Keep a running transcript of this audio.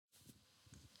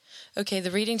Okay,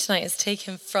 the reading tonight is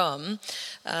taken from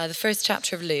the first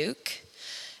chapter of Luke,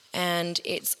 and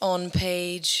it's on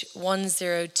page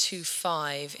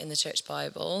 1025 in the Church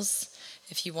Bibles,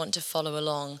 if you want to follow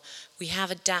along. We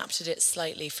have adapted it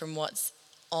slightly from what's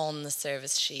on the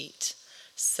service sheet,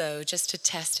 so just to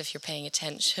test if you're paying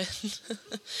attention.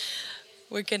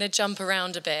 We're going to jump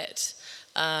around a bit.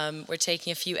 We're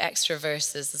taking a few extra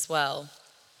verses as well.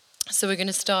 So we're going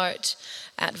to start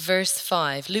at verse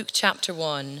 5, Luke chapter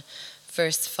 1,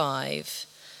 verse 5.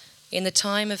 In the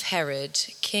time of Herod,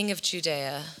 king of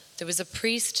Judea, there was a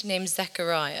priest named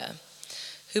Zechariah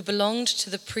who belonged to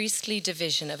the priestly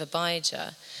division of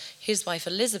Abijah. His wife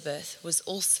Elizabeth was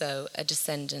also a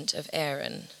descendant of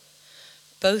Aaron.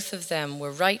 Both of them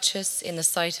were righteous in the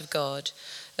sight of God,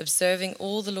 observing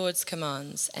all the Lord's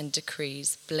commands and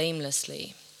decrees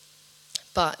blamelessly.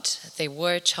 But they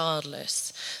were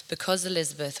childless because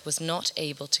Elizabeth was not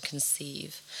able to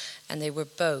conceive, and they were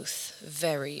both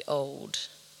very old.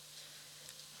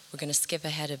 We're going to skip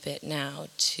ahead a bit now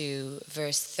to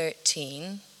verse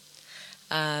 13.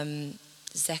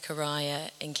 Zechariah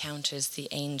encounters the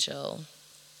angel.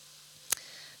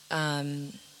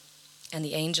 And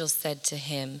the angel said to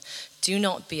him, "Do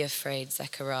not be afraid,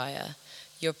 Zechariah.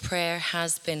 Your prayer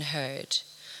has been heard.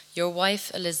 Your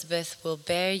wife Elizabeth will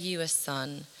bear you a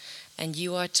son, and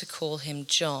you are to call him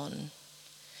John.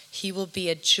 He will be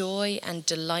a joy and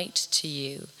delight to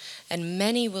you, and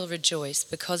many will rejoice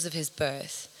because of his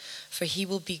birth, for he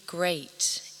will be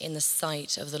great in the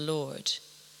sight of the Lord.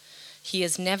 He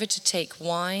is never to take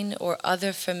wine or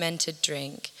other fermented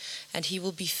drink, and he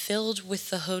will be filled with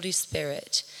the Holy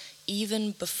Spirit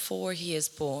even before he is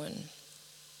born.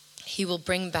 He will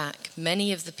bring back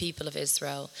many of the people of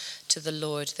Israel to the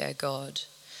Lord their God,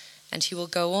 and he will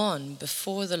go on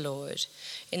before the Lord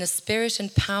in the spirit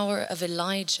and power of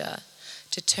Elijah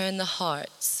to turn the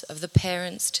hearts of the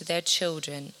parents to their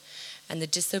children and the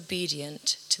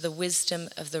disobedient to the wisdom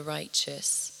of the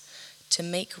righteous, to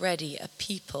make ready a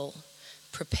people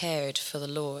prepared for the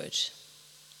Lord."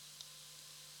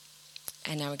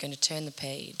 And now we're going to turn the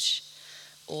page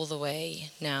all the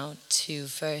way now to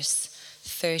verse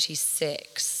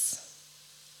 36.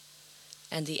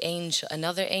 And the angel,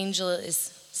 another angel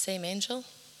is, same angel?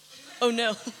 Oh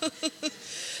no.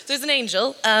 There's an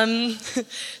angel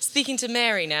speaking to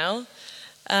Mary now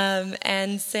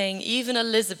and saying, "Even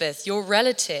Elizabeth, your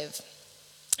relative,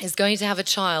 is going to have a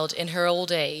child in her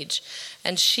old age,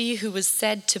 and she who was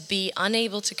said to be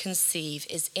unable to conceive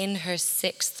is in her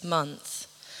 6th month,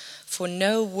 for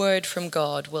no word from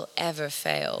God will ever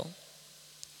fail."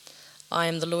 "I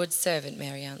am the Lord's servant,"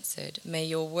 Mary answered. "May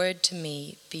your word to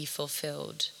me be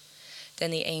fulfilled."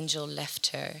 Then the angel left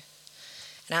her.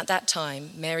 And at that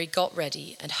time, Mary got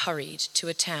ready and hurried to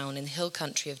a town in the hill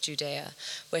country of Judea,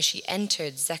 where she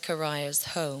entered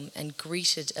Zechariah's home and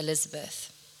greeted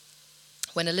Elizabeth.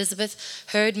 When Elizabeth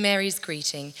heard Mary's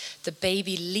greeting, the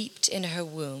baby leaped in her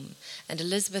womb, and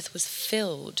Elizabeth was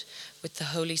filled with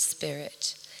the Holy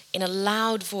Spirit. In a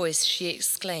loud voice she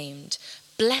exclaimed,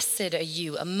 "Blessed are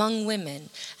you among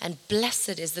women, and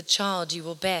blessed is the child you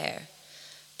will bear.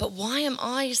 But why am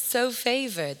I so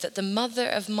favored that the mother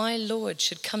of my Lord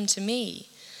should come to me?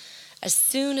 As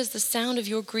soon as the sound of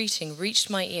your greeting reached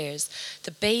my ears,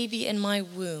 the baby in my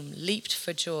womb leaped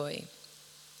for joy.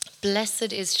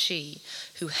 Blessed is she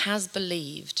who has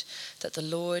believed that the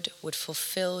Lord would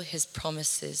fulfill his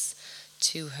promises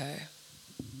to her."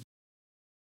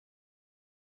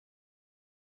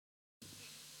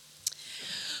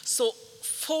 So,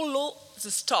 follow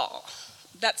the star.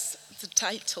 That's the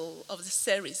title of the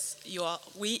series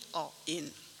we are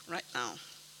in right now.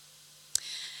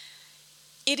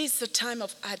 It is the time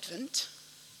of Advent,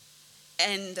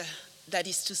 and that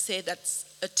is to say that's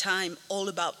a time all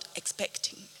about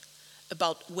expecting,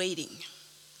 about waiting.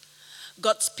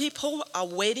 God's people are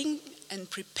waiting and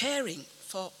preparing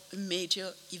for a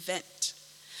major event,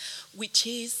 which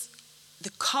is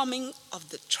the coming of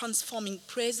the transforming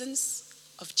presence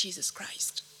of Jesus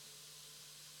Christ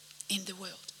in the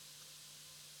world.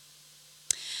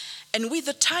 And with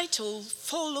the title,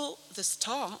 Follow the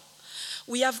Star,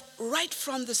 we have right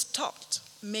from the start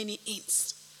many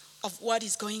hints of what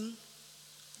is going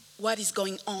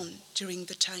on during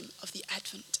the time of the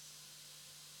Advent.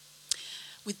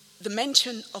 With the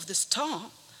mention of the star,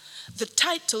 the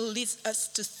title leads us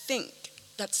to think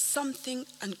that something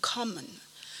uncommon,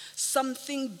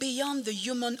 something beyond the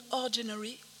human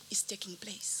ordinary is taking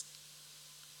place.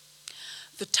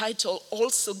 The title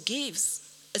also gives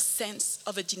a sense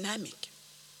of a dynamic.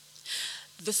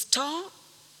 The star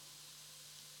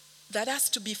that has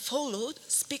to be followed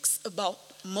speaks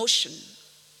about motion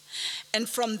And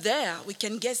from there, we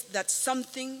can guess that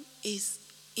something is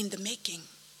in the making.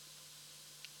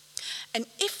 And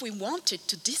if we wanted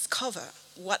to discover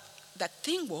what that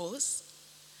thing was,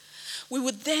 we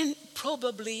would then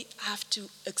probably have to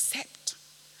accept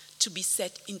to be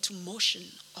set into motion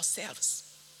ourselves.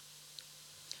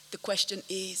 The question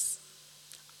is,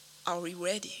 are we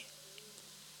ready?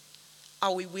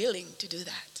 Are we willing to do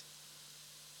that?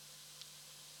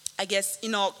 I guess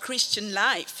in our Christian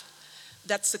life,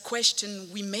 that's a question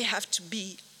we may have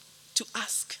to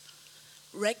ask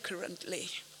recurrently.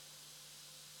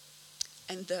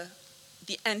 And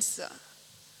the answer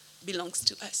belongs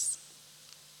to us.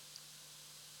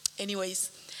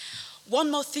 Anyways, one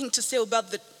more thing to say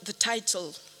about the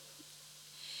title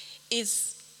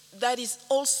is that is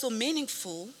also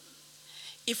meaningful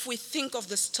if we think of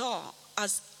the star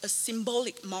as a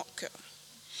symbolic marker,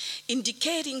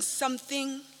 indicating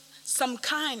something, some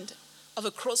kind of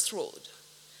a crossroad,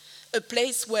 a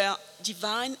place where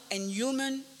divine and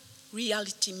human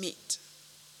reality meet.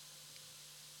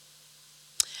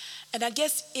 And I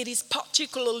guess it is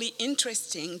particularly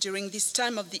interesting during this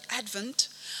time of the Advent,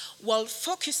 while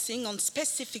focusing on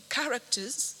specific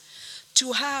characters,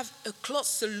 to have a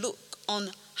closer look on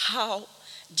how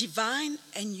divine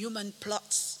and human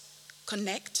plots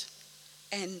connect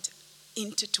and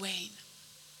intertwine.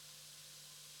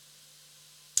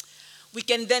 We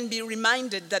can then be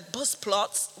reminded that both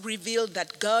plots reveal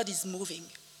that God is moving.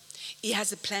 He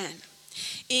has a plan.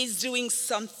 He is doing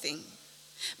something,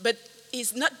 but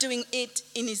He's not doing it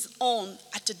in His own,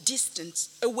 at a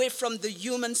distance, away from the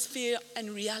human sphere and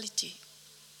reality.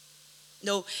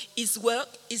 No, His work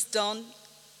is done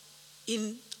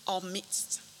in our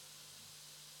midst.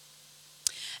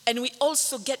 And we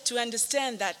also get to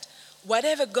understand that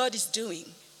whatever God is doing,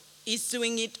 He's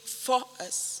doing it for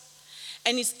us.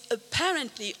 And is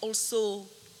apparently also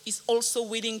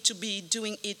willing to be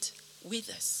doing it with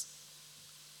us.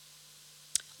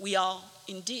 We are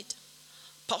indeed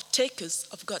partakers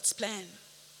of God's plan.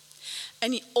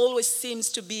 And He always seems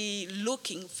to be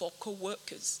looking for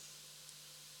co-workers.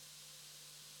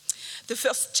 The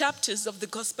first chapters of the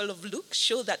Gospel of Luke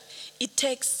show that it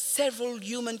takes several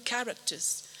human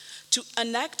characters to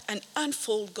enact and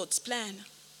unfold God's plan.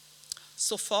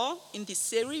 So far in this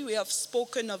series, we have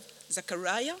spoken of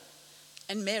Zechariah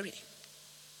and Mary.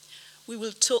 We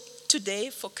will today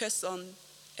focus on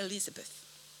Elizabeth.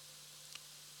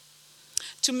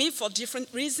 To me, for different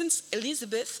reasons,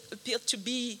 Elizabeth appeared to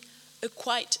be a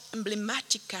quite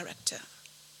emblematic character.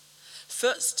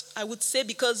 First, I would say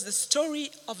because the story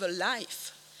of her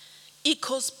life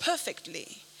echoes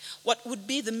perfectly what would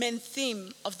be the main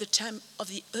theme of the time of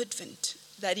the Advent,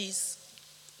 that is,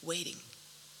 waiting,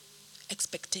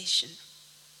 expectation.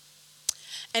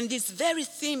 And this very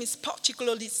theme is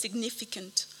particularly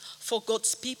significant for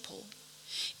God's people.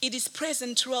 It is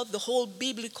present throughout the whole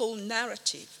biblical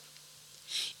narrative,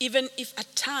 even if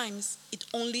at times it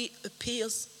only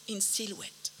appears in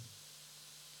silhouette.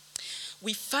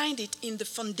 We find it in the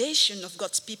foundation of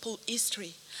God's people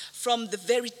history, from the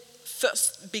very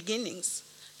first beginnings,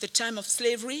 the time of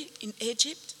slavery in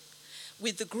Egypt,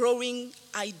 with the growing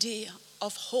idea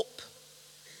of hope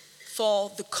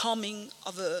for the coming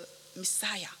of a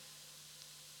Messiah.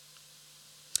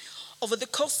 Over the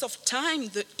course of time,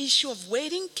 the issue of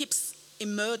waiting keeps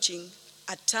emerging,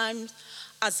 at times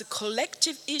as a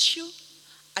collective issue,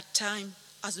 at times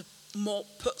as a more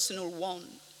personal one.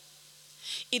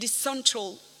 It is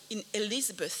central in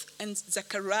Elizabeth and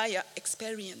Zechariah's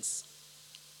experience.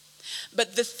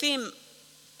 But the theme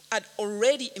had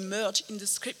already emerged in the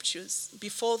scriptures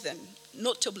before them,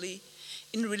 notably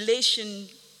in relation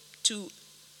to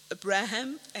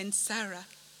Abraham and Sarah.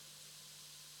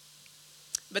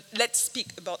 But let's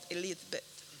speak about Elizabeth.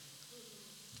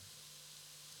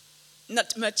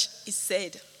 Not much is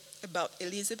said about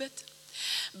Elizabeth,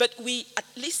 but we at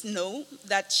least know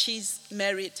that she's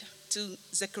married to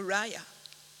Zechariah.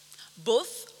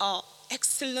 Both are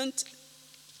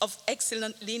of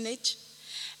excellent lineage,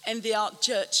 and they are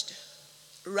judged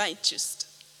righteous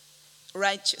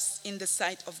in the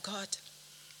sight of God.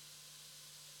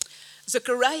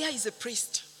 Zechariah is a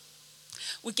priest.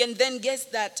 We can then guess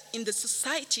that in the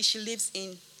society she lives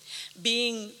in,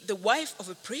 being the wife of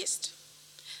a priest,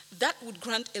 that would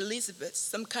grant Elizabeth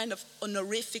some kind of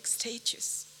honorific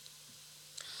status.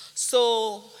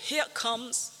 So here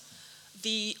comes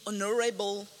the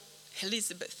Honorable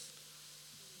Elizabeth.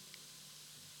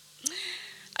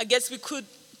 I guess we could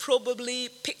probably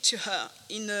picture her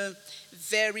in a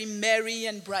very merry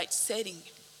and bright setting.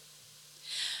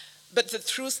 But the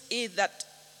truth is that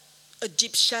a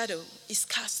deep shadow is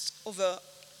cast over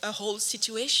a whole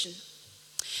situation.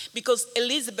 because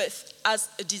Elizabeth has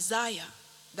a desire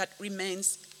that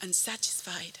remains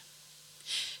unsatisfied.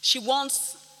 She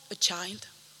wants a child,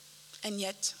 and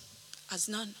yet has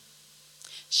none.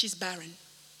 She's barren.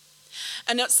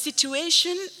 And her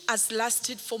situation has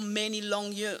lasted for many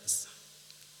long years.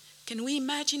 Can we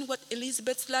imagine what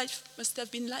Elizabeth's life must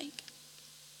have been like?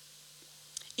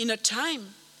 In her time,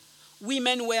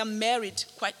 women were married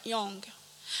quite young,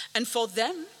 and for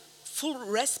them, full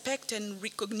respect and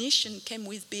recognition came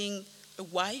with being a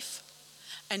wife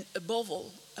and, above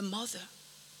all, a mother.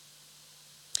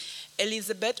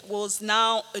 Elizabeth was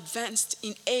now advanced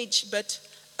in age, but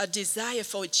a desire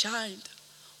for a child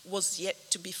was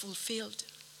yet to be fulfilled.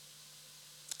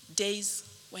 Days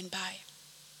went by,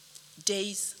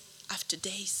 days after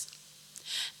days,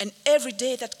 and every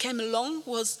day that came along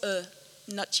was a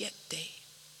not yet day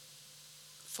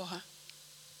for her.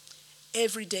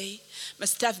 Every day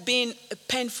must have been a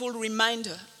painful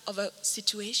reminder of her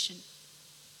situation.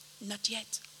 Not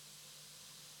yet.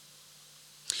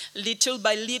 Little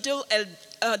by little,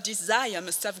 her desire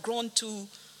must have grown to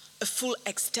a full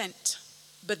extent,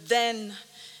 but then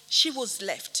she was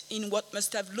left in what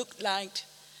must have looked like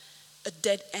a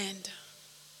dead end.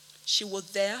 She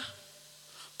was there,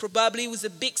 probably with a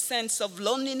big sense of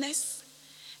loneliness,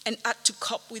 and had to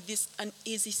cope with this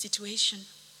uneasy situation.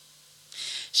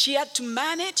 She had to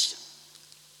manage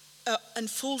an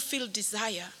unfulfilled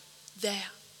desire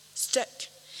there, stuck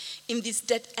in this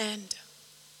dead end.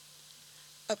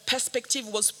 Her perspective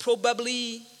was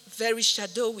probably very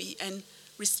shadowy and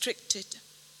restricted.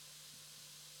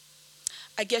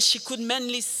 I guess she could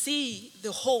mainly see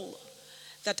the hole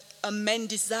that a main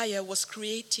desire was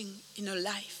creating in her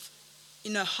life,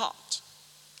 in her heart,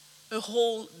 a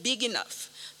hole big enough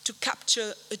to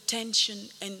capture attention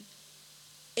and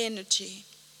energy,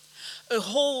 a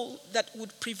hole that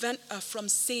would prevent her from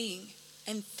seeing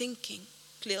and thinking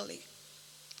clearly.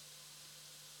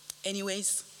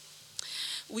 Anyways,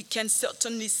 we can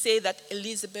certainly say that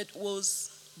Elizabeth was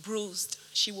bruised.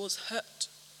 She was hurt.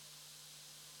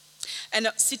 And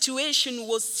her situation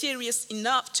was serious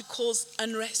enough to cause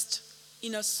unrest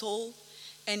in her soul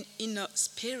and in her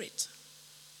spirit.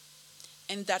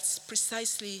 And that's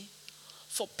precisely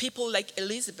for people like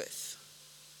Elizabeth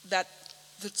that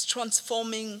the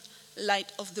transforming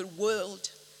light of the world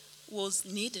was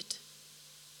needed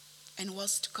and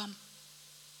was to come.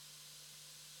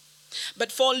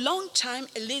 But for a long time,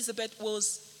 Elizabeth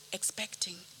was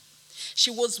expecting.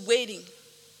 She was waiting.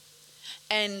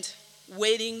 And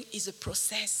waiting is a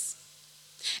process.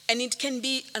 And it can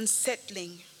be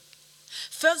unsettling.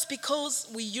 First, because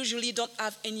we usually don't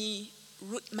have any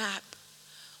route map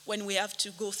when we have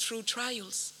to go through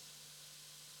trials.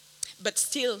 But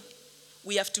still,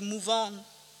 we have to move on.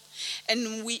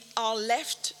 And we are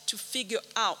left to figure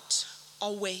out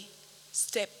our way,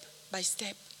 step by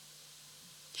step.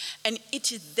 And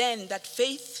it is then that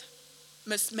faith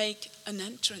must make an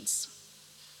entrance.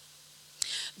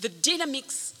 The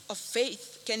dynamics of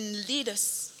faith can lead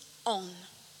us on.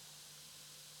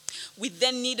 We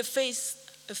then need a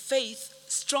faith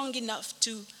strong enough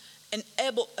to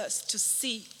enable us to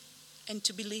see and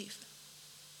to believe.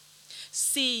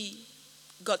 See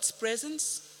God's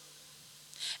presence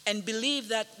and believe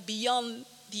that beyond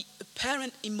the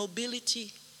apparent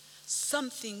immobility,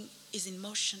 something is in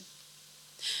motion.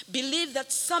 Believe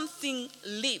that something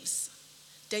lives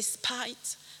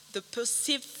despite the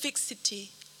perceived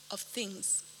fixity of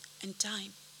things and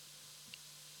time.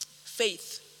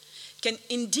 Faith can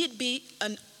indeed be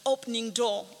an opening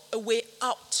door, a way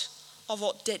out of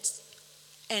our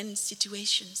dead-end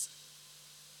situations.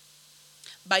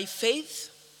 By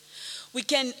faith, we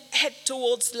can head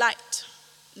towards light,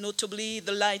 notably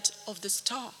the light of the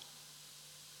star.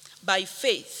 By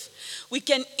faith, we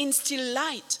can instill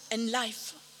light and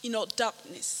life in our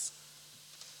darkness.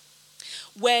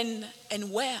 When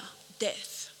and where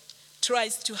death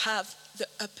tries to have the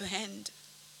upper hand.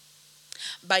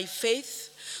 By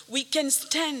faith, we can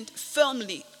stand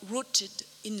firmly rooted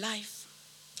in life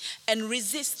and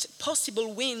resist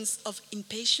possible winds of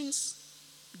impatience,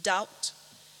 doubt,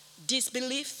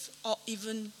 disbelief, or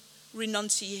even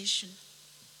renunciation.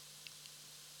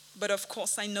 But of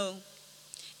course, I know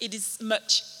it is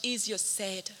much easier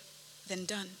said than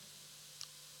done.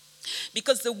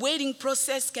 Because the waiting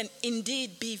process can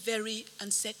indeed be very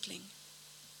unsettling.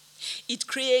 It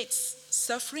creates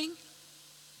suffering,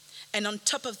 and on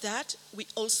top of that, we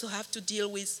also have to deal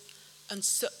with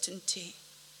uncertainty.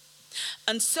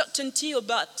 Uncertainty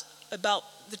about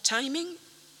the timing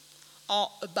or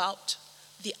about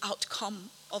the outcome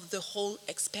of the whole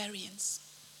experience.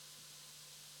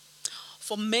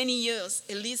 For many years,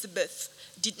 Elizabeth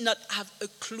did not have a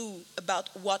clue about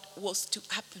what was to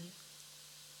happen.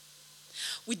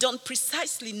 We don't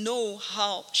precisely know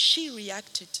how she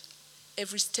reacted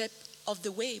every step of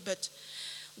the way, but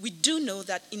we do know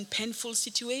that in painful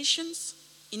situations,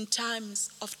 in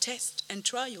times of tests and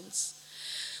trials,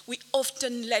 we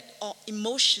often let our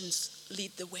emotions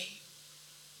lead the way.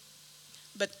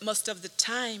 But most of the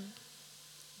time,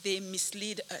 they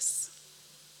mislead us.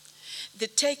 They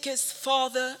take us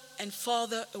farther and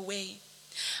farther away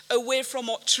from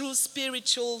our true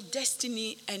spiritual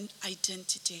destiny and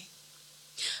identity,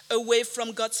 away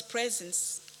from God's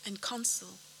presence and counsel.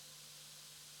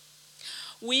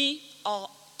 We are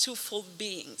twofold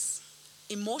beings,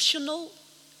 emotional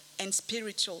and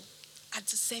spiritual at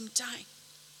the same time.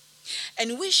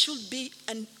 And we should be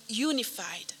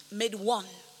unified, made one.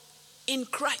 In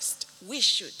Christ, we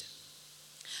should.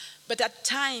 But at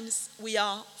times, we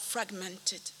are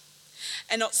fragmented.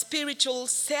 And our spiritual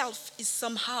self is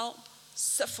somehow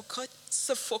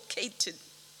suffocated.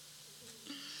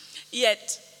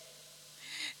 Yet,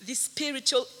 the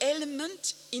spiritual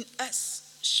element in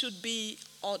us should be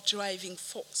our driving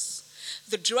force,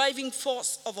 the driving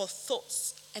force of our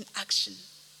thoughts and action.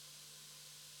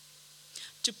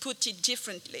 To put it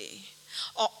differently,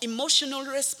 our emotional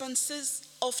responses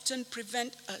often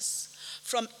prevent us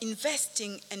from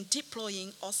investing and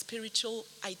deploying our spiritual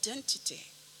identity.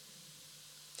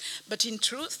 But in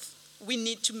truth, we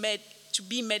need to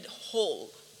be made whole.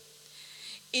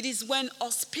 It is when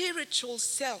our spiritual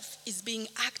self is being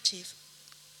active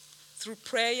through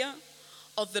prayer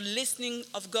or the listening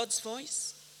of God's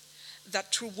voice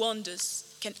that true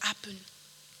wonders can happen.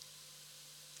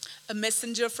 A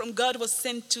messenger from God was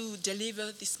sent to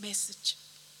deliver this message.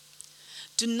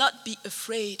 Do not be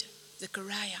afraid,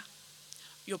 Zechariah.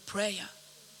 Your prayer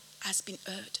has been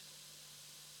heard.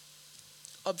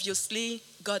 Obviously,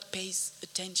 God pays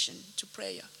attention to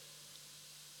prayer,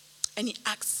 and he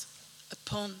acts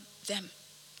upon them.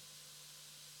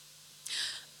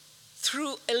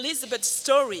 Through Elizabeth's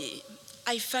story,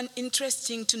 I found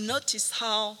interesting to notice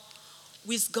how,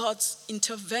 with God's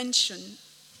intervention,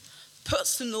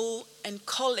 personal and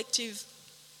collective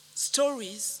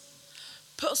stories,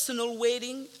 personal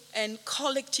waiting and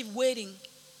collective waiting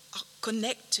are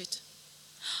connected,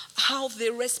 how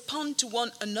they respond to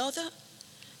one another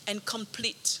and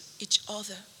complete each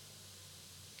other.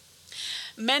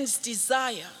 Man's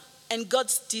desire and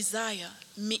God's desire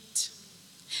meet.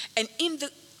 And in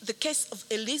the case of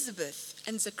Elizabeth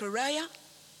and Zechariah,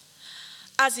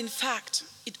 as in fact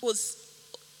it was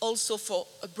also for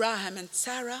Abraham and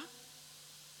Sarah,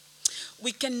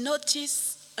 we can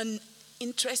notice an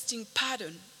interesting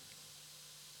pattern.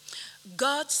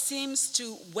 God seems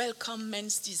to welcome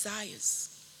man's desires.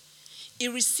 He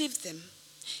receives them.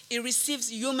 He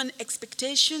receives human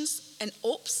expectations and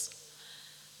hopes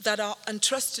that are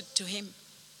entrusted to him.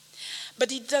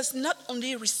 But he does not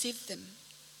only receive them,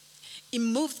 he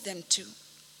moves them too.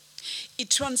 He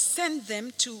transcends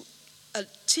them to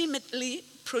ultimately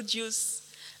produce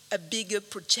a bigger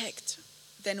project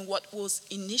than what was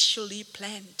initially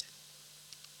planned.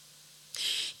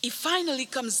 He finally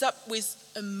comes up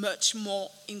with a much more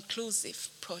inclusive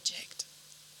project.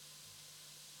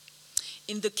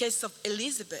 In the case of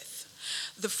Elizabeth,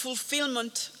 the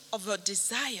fulfillment of her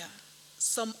desire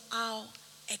somehow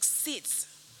exceeds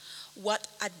what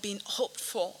had been hoped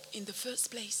for in the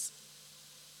first place.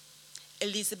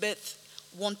 Elizabeth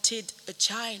wanted a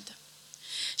child.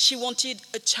 She wanted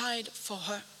a child for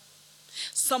her,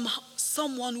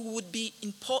 someone who would be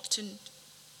important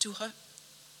to her.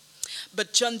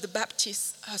 But John the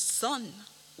Baptist, her son,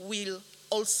 will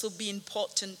also be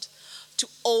important to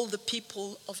all the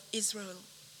people of Israel.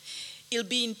 He'll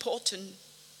be important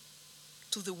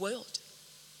to the world.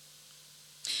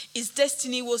 His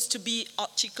destiny was to be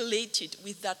articulated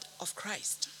with that of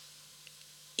Christ.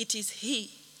 It is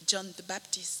he, John the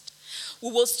Baptist,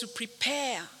 who was to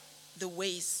prepare the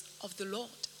ways of the Lord.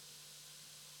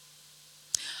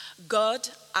 God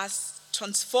has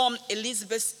transformed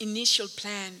Elizabeth's initial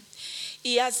plan.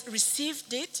 He has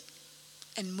received it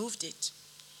and moved it.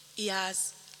 He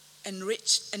has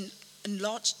enriched and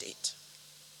enlarged it.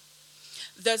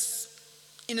 Thus,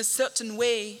 in a certain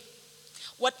way,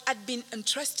 what had been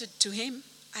entrusted to him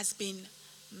has been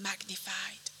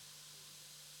magnified.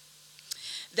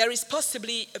 There is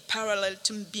possibly a parallel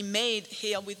to be made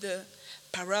here with the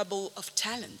parable of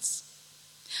talents.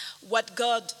 What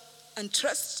God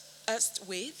entrusts us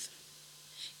with,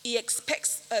 he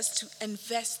expects us to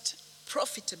invest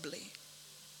profitably.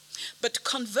 But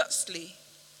conversely,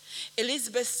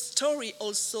 Elizabeth's story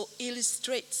also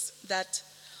illustrates that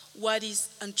what is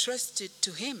entrusted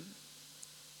to him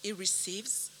it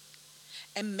receives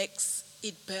and makes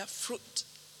it bear fruit.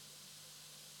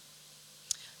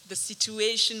 The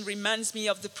situation reminds me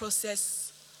of the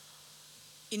process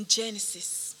in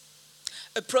Genesis,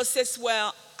 a process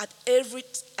where at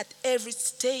every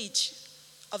stage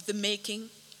of the making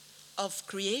of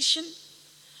creation,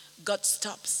 God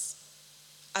stops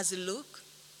as a look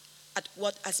at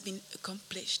what has been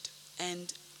accomplished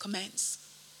and commands,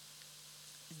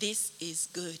 "This is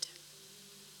good."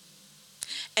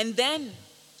 And then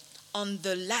on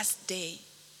the last day,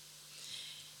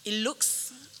 he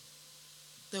looks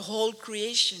the whole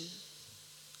creation,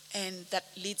 and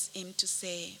that leads him to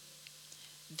say,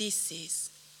 "This is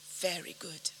very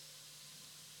good."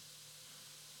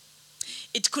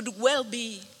 It could well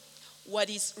be what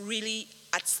is really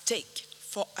at stake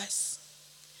for us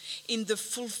in the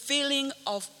fulfilling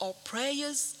of our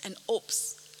prayers and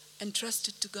hopes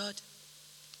entrusted to God.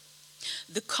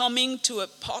 The coming to a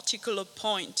particular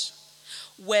point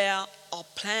where our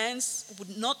plans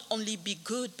would not only be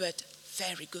good but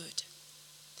very good.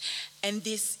 And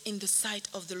this in the sight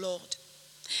of the Lord.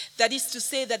 That is to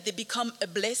say that they become a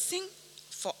blessing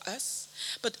for us,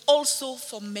 but also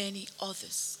for many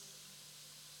others.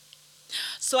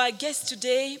 So I guess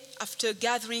today, after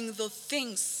gathering the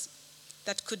things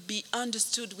that could be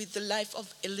understood with the life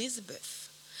of Elizabeth,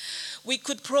 we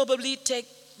could probably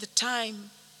take the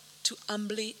time to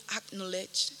humbly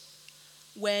acknowledge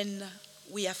when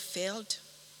we have failed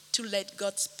to let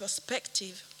God's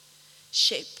perspective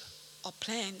shape our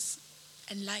plans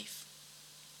and life.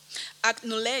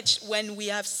 Acknowledge when we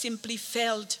have simply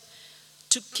failed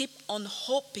to keep on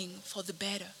hoping for the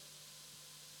better.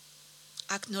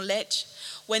 Acknowledge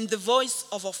when the voice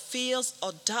of our fears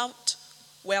or doubt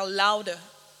were louder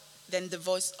than the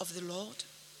voice of the Lord.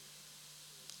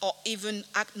 Or even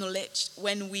acknowledge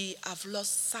when we have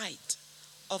lost sight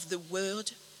of the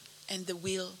word and the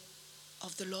will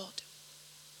of the Lord.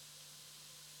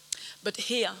 But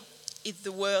here is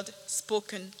the word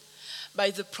spoken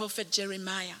by the prophet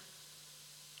Jeremiah.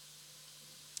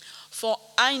 "For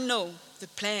I know the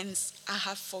plans I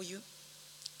have for you,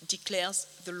 declares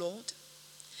the Lord.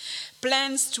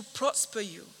 Plans to prosper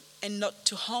you and not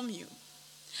to harm you.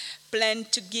 Plans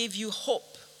to give you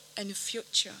hope and a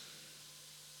future.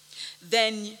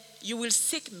 Then you will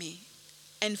seek me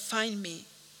and find me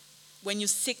when you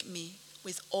seek me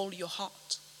with all your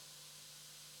heart."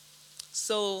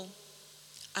 So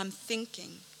I'm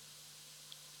thinking,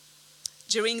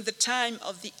 during the time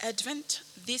of the Advent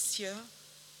this year,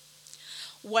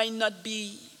 why not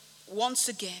be once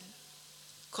again,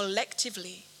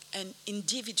 collectively and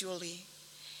individually,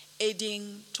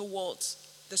 heading towards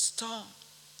the star?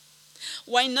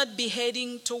 Why not be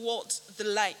heading towards the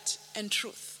light and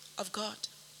truth of God?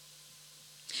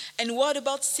 And what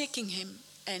about seeking him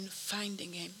and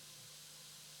finding him?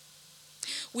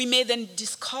 We may then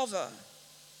discover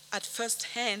at first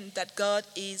hand that God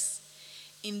is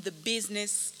in the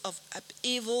business of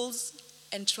upheavals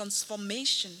and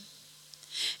transformation,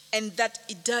 and that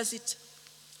he does it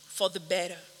for the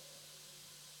better.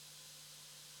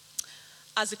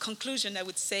 As a conclusion, I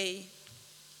would say,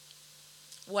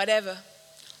 whatever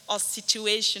our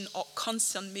situation or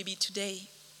concern may be today,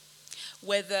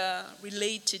 whether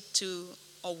related to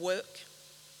our work,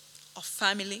 our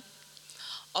family,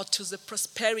 or to the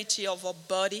prosperity of our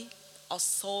body, our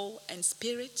soul and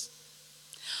spirit,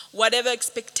 whatever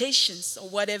expectations or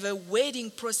whatever waiting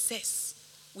process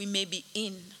we may be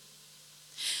in,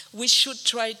 we should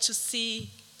try to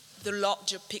see the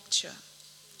larger picture.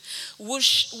 We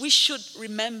should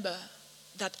remember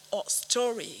that our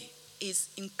story is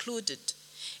included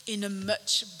in a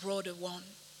much broader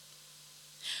one.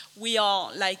 We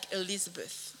are, like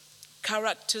Elizabeth,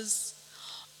 characters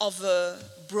of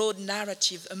a broad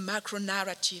narrative, a macro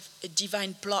narrative, a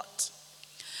divine plot,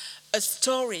 a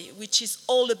story which is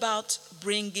all about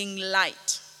bringing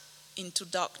light into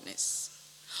darkness,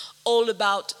 all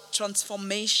about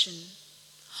transformation,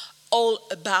 all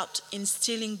about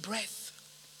instilling breath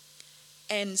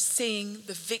and seeing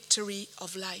the victory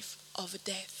of life over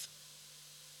death.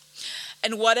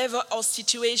 And whatever our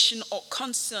situation or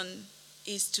concern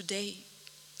is today,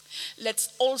 let's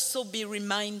also be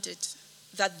reminded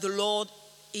that the Lord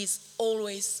is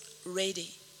always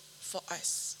ready for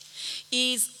us.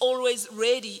 He is always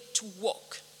ready to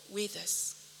walk with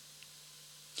us.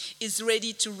 He is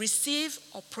ready to receive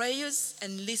our prayers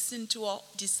and listen to our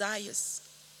desires.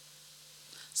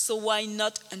 So why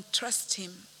not entrust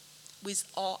him with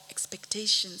our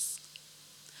expectations?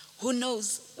 Who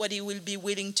knows what he will be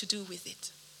willing to do with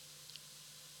it?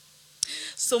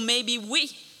 So maybe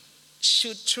we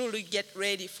should truly get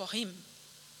ready for him,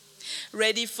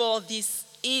 ready for this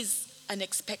is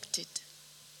unexpected,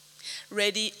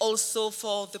 ready also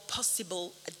for the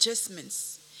possible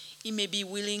adjustments He may be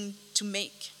willing to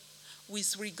make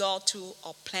with regard to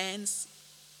our plans,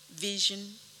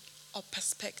 vision, or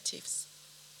perspectives.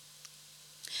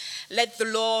 Let the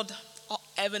Lord, our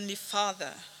Heavenly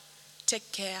Father,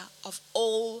 take care of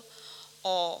all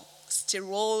our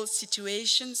sterile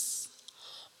situations,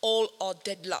 all our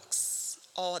deadlocks,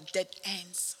 our dead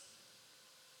ends.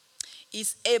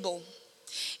 He's able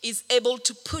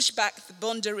to push back the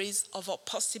boundaries of our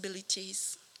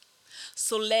possibilities.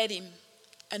 So let Him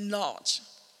enlarge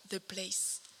the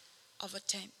place of a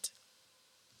tent.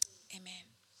 Amen.